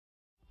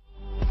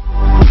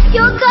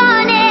You're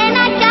gone and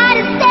I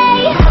gotta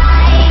stay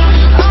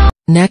high.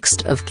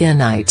 Next of Kin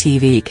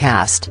ITV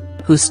cast,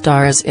 who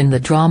stars in the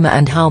drama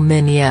and how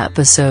many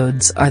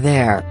episodes are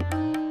there?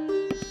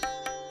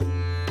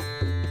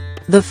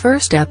 The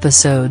first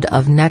episode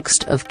of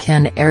Next of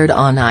Kin aired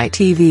on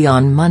ITV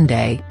on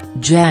Monday,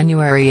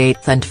 January 8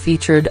 and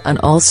featured an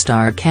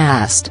all-star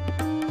cast.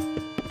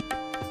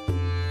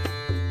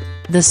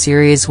 The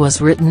series was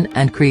written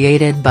and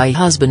created by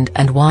husband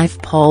and wife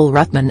Paul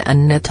Ruttman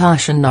and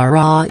Natasha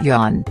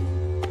Narayan.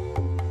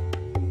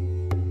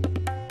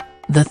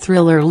 The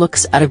thriller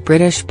looks at a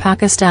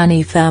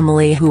British-Pakistani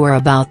family who are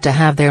about to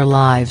have their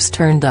lives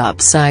turned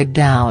upside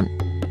down.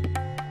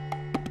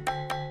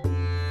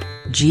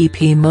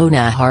 GP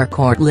Mona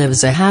Harcourt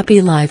lives a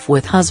happy life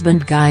with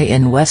husband Guy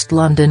in West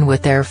London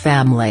with their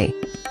family.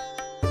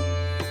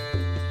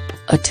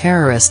 A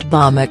terrorist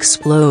bomb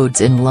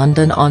explodes in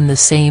London on the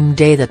same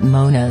day that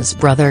Mona's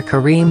brother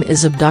Kareem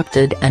is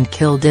abducted and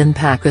killed in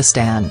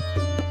Pakistan.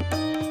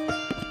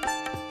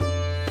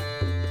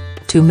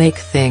 To make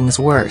things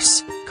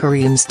worse,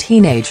 Kareem's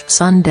teenage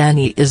son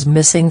Danny is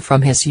missing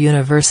from his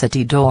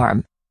university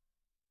dorm.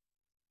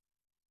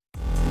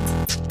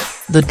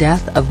 The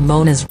death of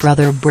Mona's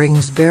brother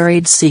brings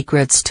buried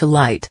secrets to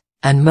light,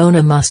 and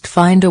Mona must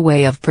find a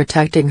way of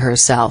protecting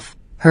herself,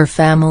 her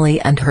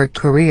family and her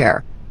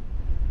career.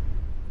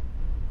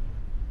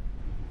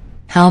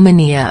 How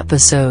many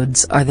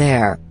episodes are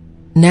there?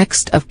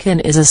 Next of Kin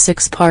is a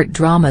 6-part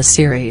drama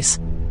series.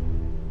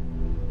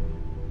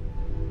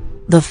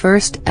 The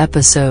first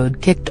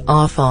episode kicked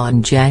off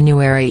on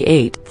January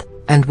 8,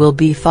 and will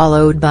be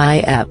followed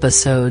by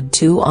episode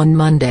 2 on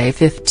Monday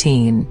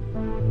 15.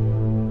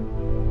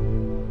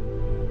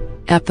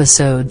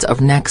 Episodes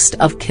of Next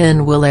of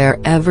Kin will air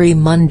every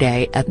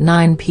Monday at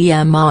 9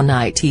 p.m. on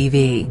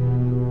ITV.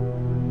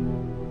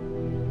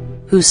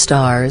 Who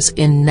stars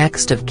in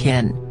Next of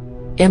Kin?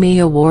 Emmy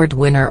Award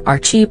winner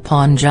Archie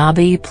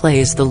Punjabi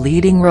plays the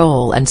leading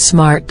role and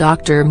smart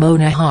Dr.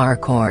 Mona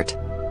Harcourt.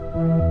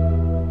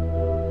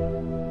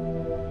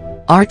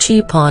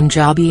 Archie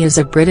Punjabi is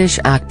a British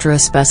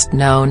actress best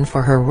known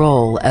for her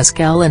role as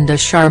Kalinda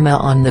Sharma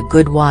on The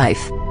Good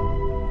Wife.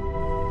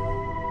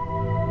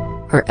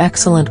 Her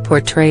excellent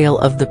portrayal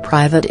of the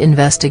private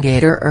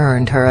investigator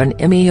earned her an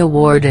Emmy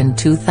Award in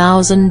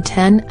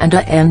 2010 and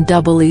a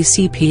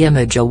NAACP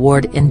Image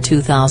Award in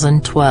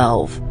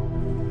 2012.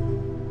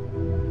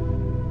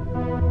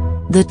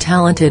 The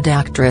talented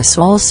actress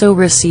also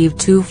received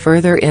 2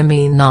 further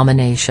Emmy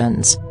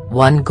nominations,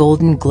 1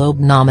 Golden Globe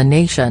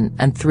nomination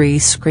and 3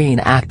 Screen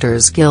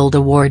Actors Guild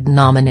Award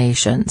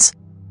nominations.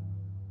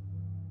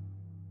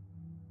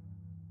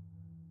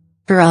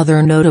 Her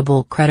other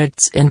notable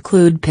credits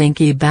include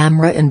Pinky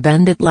Bamra in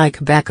Bend It Like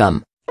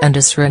Beckham, and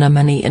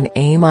Asrinamani in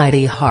A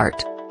Mighty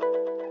Heart.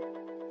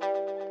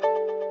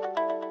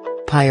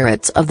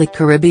 Pirates of the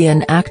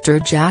Caribbean actor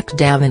Jack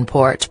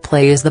Davenport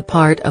plays the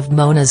part of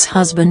Mona's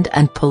husband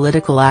and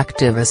political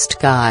activist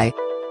Guy.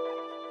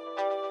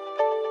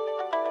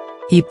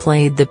 He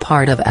played the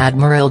part of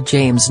Admiral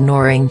James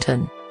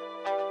Norrington.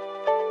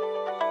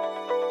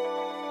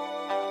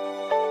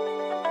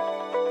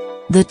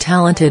 The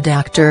talented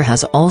actor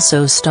has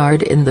also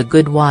starred in The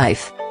Good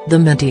Wife, The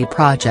Minty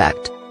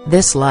Project,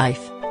 This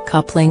Life,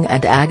 Coupling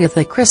and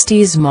Agatha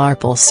Christie's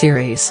Marple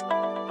series.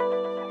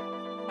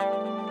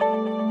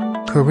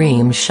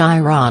 Kareem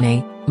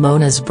Shairani,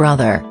 Mona's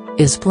brother,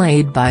 is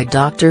played by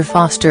Dr.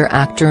 Foster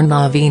actor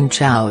Naveen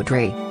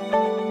Chowdhury.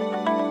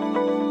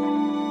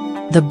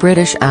 The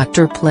British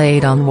actor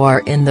played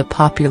Anwar in the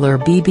popular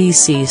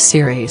BBC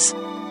series.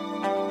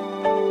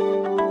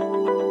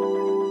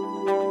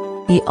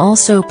 He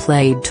also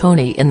played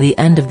Tony in The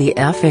End of the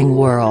Effing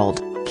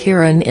World,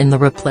 Kieran in The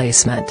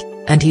Replacement,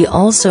 and he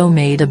also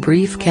made a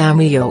brief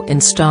cameo in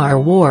Star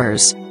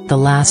Wars: The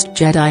Last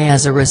Jedi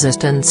as a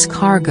Resistance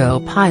cargo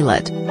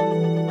pilot.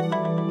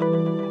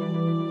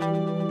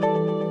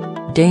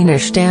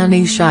 Danish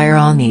Danny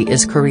Shairani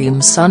is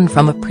Kareem's son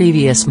from a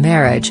previous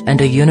marriage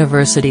and a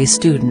university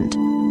student.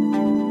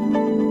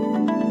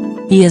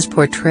 He is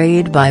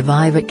portrayed by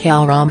Vivek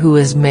Kalram, who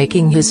is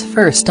making his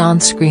first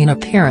on-screen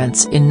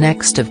appearance in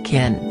Next of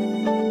Kin.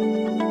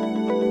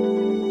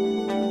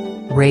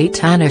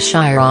 Raytana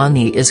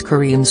Shairani is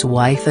Kareem's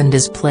wife and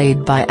is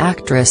played by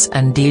actress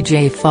and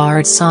DJ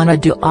Farzana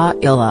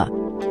Duaila.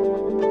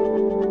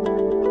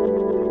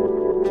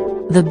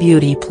 The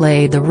beauty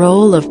played the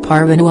role of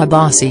Parvenu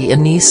Abbasi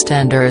in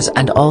EastEnders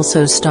and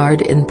also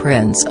starred in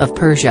Prince of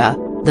Persia: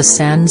 The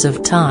Sands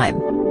of Time.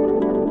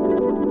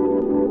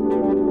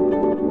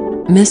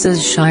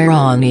 Mrs.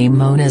 Shairani,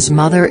 Mona's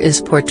mother,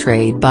 is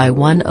portrayed by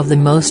one of the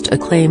most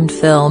acclaimed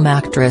film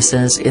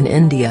actresses in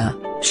India,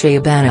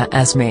 Shabana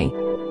Azmi.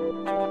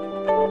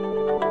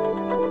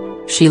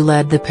 She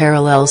led the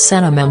parallel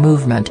cinema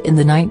movement in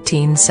the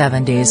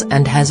 1970s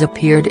and has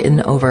appeared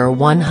in over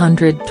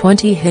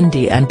 120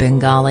 Hindi and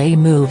Bengali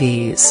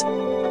movies.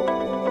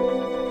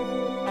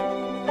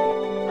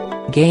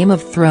 Game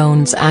of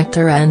Thrones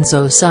actor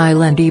Enzo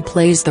Silendi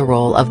plays the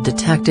role of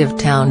Detective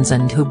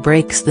Townsend, who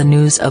breaks the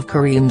news of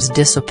Kareem's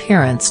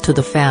disappearance to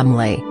the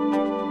family.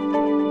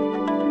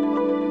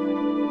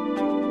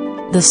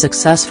 The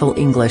successful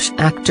English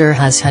actor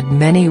has had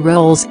many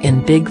roles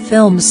in big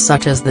films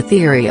such as The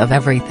Theory of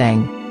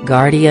Everything,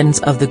 Guardians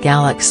of the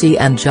Galaxy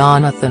and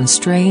Jonathan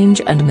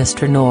Strange and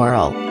Mr.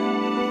 Norrell.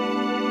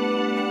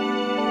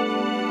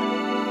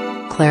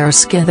 Claire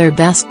Skither,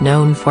 best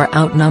known for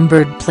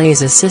Outnumbered,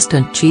 plays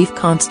Assistant Chief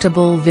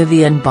Constable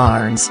Vivian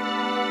Barnes.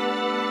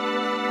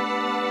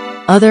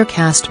 Other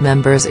cast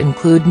members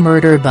include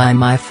Murder by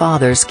My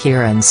Father's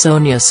Kiran,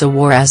 Sonia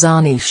Sawar as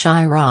Ani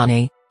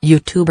Shirani,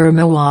 YouTuber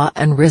Mawa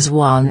and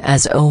Rizwan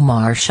as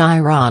Omar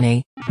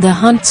Shirani, The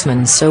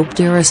Huntsman soap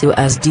Dirisu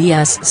as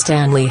D.S.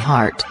 Stanley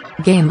Hart,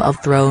 Game of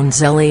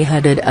Thrones Ellie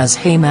Headed as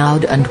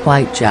Haymaud and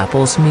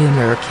Whitechapel's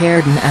Munir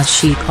Carden as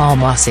Sheikh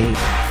Almasi.